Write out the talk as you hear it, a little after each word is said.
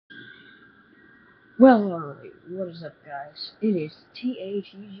Well, alright, what is up, guys? It is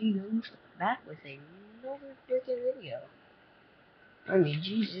TAGG Ghost back with another freaking video. I mean,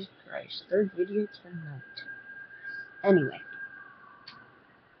 Jesus Christ, third video tonight. Anyway,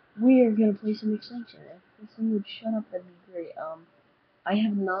 we are gonna play some extiction. If this thing would shut up, that'd be great. I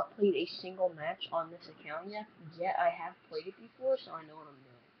have not played a single match on this account yet I have played it before, so I know what I'm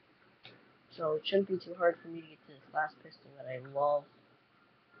doing. So it shouldn't be too hard for me to get to this last pistol that I love.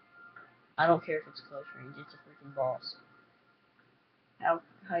 I don't care if it's close range, it's a freaking boss.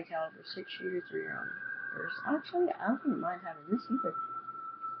 High caliber 6-shooter, 3-round burst. Actually, I wouldn't mind having this either.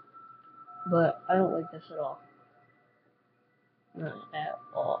 But I don't like this at all. Not at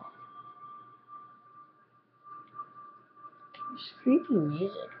all. It's creepy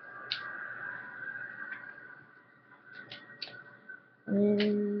music.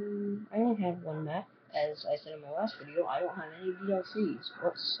 I only have one map. As I said in my last video, I don't have any DLCs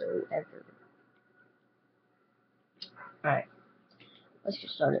whatsoever. Alright, let's get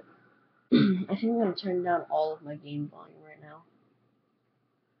started. I think I'm going to turn down all of my game volume right now.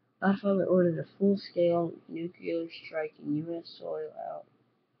 Godfather ordered a full-scale nuclear strike in U.S. soil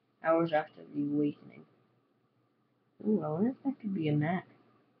hours after the awakening. Ooh, I wonder if that could be a map.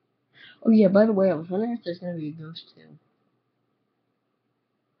 Oh yeah, by the way, I was wondering if there's gonna be a ghost too.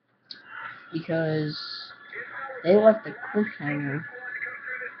 Because they left a cliffhanger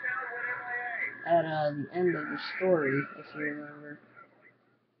at the end of the story, if you remember.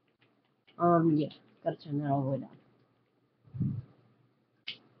 Yeah, gotta turn that all the way down.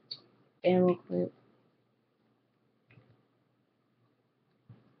 Ammo clip.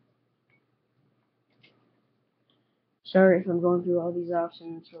 Sorry if I'm going through all these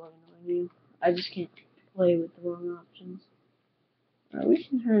options, it's really annoying you. I just can't play with the wrong options. Alright, we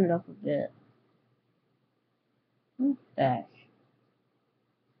can turn it up a bit. Back.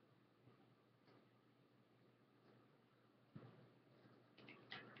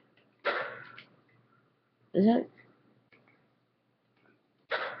 Is that?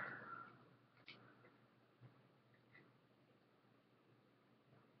 I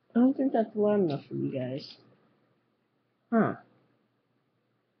don't think that's loud enough for you guys. Huh.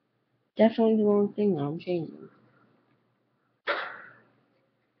 Definitely the wrong thing though, I'm changing.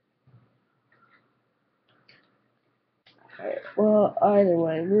 Alright, well, either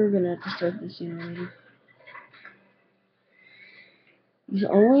way, we're gonna have to start this unit. There's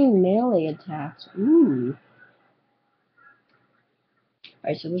only melee attacks. Ooh.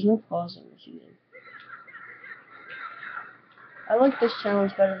 Alright, so there's no pausing this either. I like this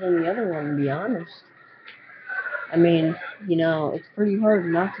challenge better than the other one, to be honest. I mean, you know, it's pretty hard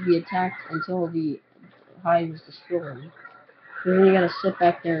not to be attacked until the hive is destroyed. Then you gotta sit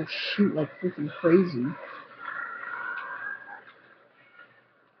back there and shoot like freaking crazy.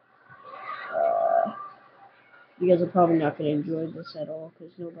 You guys are probably not gonna enjoy this at all,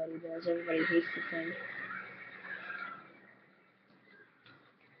 because nobody does. Everybody hates the thing.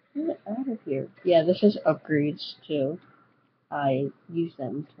 Get out of here. Yeah, this is upgrades, too. I use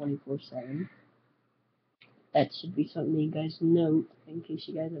them 24/7. That should be something you guys note, in case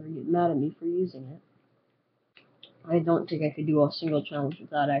you guys ever get mad at me for using it. I don't think I could do a single challenge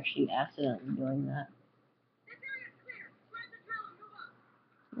without actually accidentally doing that.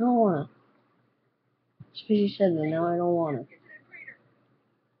 I don't wanna. Just because you said that, now I don't wanna.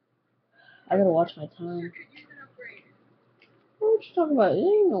 I gotta watch my time. What you talking about? There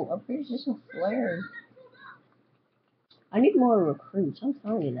ain't no upgrades, just a flare. I need more recruits, I'm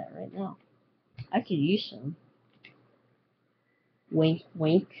telling you that right now. I could use some. Wink,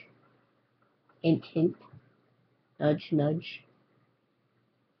 wink. Hint, hint. Nudge, nudge.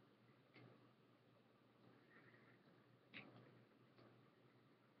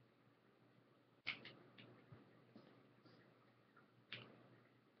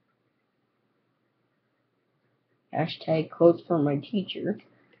 Hashtag quotes from my teacher.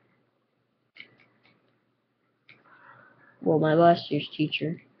 Well, my last year's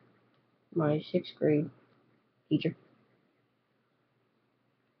teacher. My 6th grade teacher.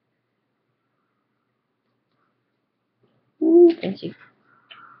 Ooh, fancy.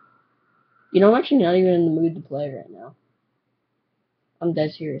 You know, I'm actually not even in the mood to play right now. I'm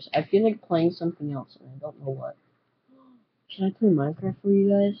dead serious. I feel like playing something else, and I don't know what. Should I play Minecraft for you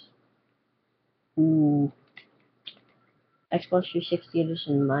guys? Ooh. Xbox 360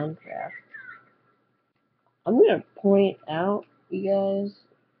 edition Minecraft. I'm gonna point out, you guys,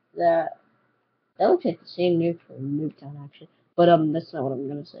 that looks like the same nuke from Nuketown, actually. But, that's not what I'm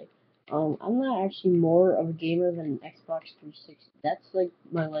gonna say. I'm not actually more of a gamer than an Xbox 360. That's like,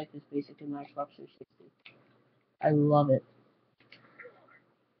 my life is basically my Xbox 360. I love it.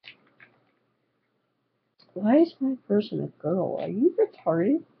 Why is my person a girl? Are you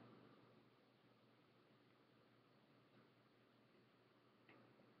retarded?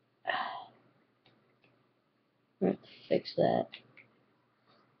 I have to fix that.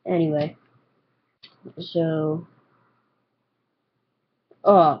 Anyway, so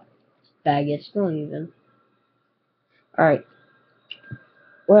oh, faggots, don't even. Alright,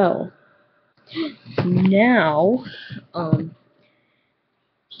 well, now,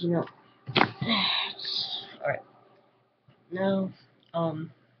 you know, alright, now,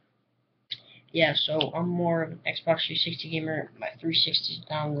 yeah, so I'm more of an Xbox 360 gamer. My 360 is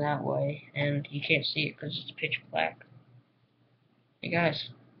down that way, and you can't see it because it's pitch black. Hey guys,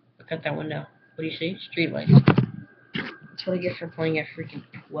 look out that window. What do you see? Street lights. That's what I get for playing at freaking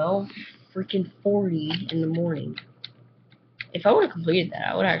 40 in the morning. If I would have completed that,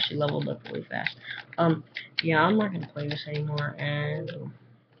 I would have actually leveled up really fast. Yeah, I'm not gonna play this anymore. And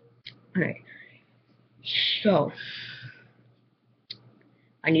alright, so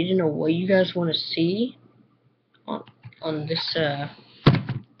I need to know what you guys want to see on on this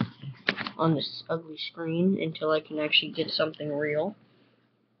ugly screen until I can actually get something real,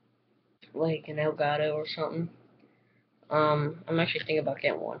 like an Elgato or something. I'm actually thinking about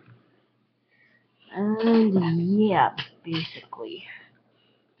getting one. And yeah, basically,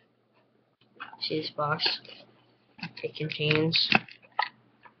 see this box? It contains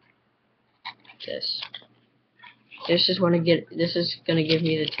this. This is gonna give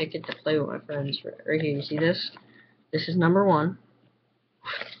me the ticket to play with my friends. Right here, you see this? This is number 1.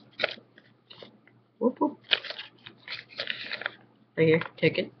 Whoop whoop. Right here,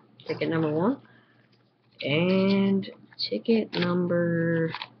 ticket number 1, and ticket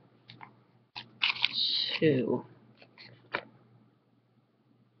number 2.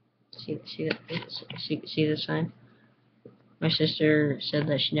 See the sign? My sister said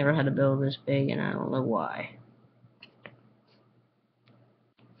that she never had a bill this big, and I don't know why.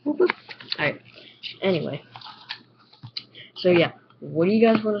 Alright, anyway. So yeah, what do you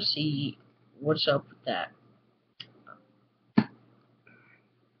guys want to see? What's up with that?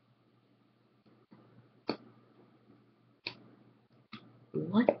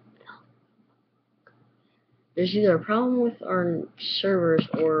 What? There's either a problem with our servers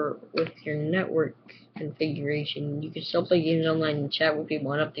or with your network configuration. You can still play games online and chat with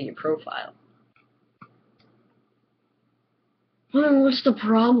people and update your profile. Well, then what's the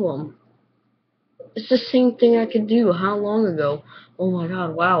problem? It's the same thing I could do how long ago? Oh my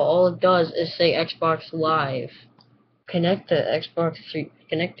god, wow, all it does is say Xbox Live. Connect to your Xbox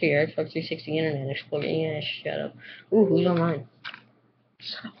 360 internet explorer. Yeah, shut up. Ooh, who's online?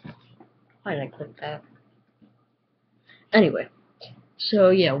 Why did I click that? Anyway,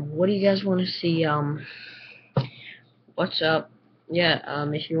 so yeah, what do you guys want to see? What's up? Yeah,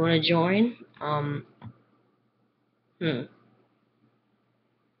 if you want to join,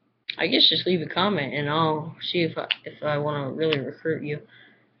 I guess just leave a comment and I'll see if I want to really recruit you.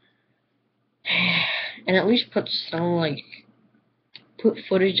 And at least put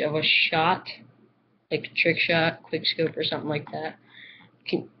footage of a shot, like a trick shot, quick scope or something like that.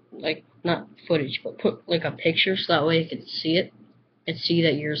 Like not footage, but put like a picture so that way you can see it and see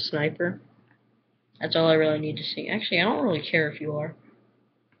that you're a sniper. That's all I really need to see. Actually, I don't really care if you are.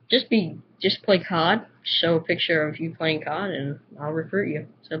 Just play COD, show a picture of you playing COD, and I'll recruit you.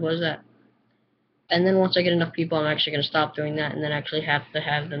 Simple as that. And then once I get enough people, I'm actually going to stop doing that and then actually have to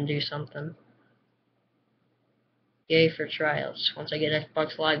have them do something. Yay for trials. Once I get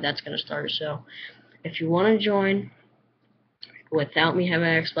Xbox Live, that's going to start. So, if you want to join without me having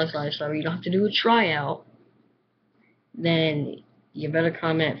Xbox Live, so you don't have to do a tryout, then you better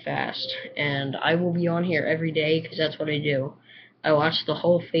comment fast. And I will be on here every day because that's what I do. I watch the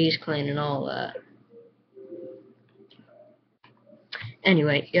whole FaZe Clan and all that.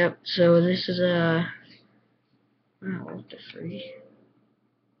 Anyway, yep, so this is oh, what the freak?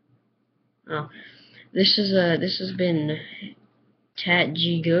 Oh, this has been Tat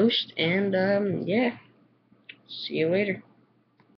G Ghost, and yeah, see you later.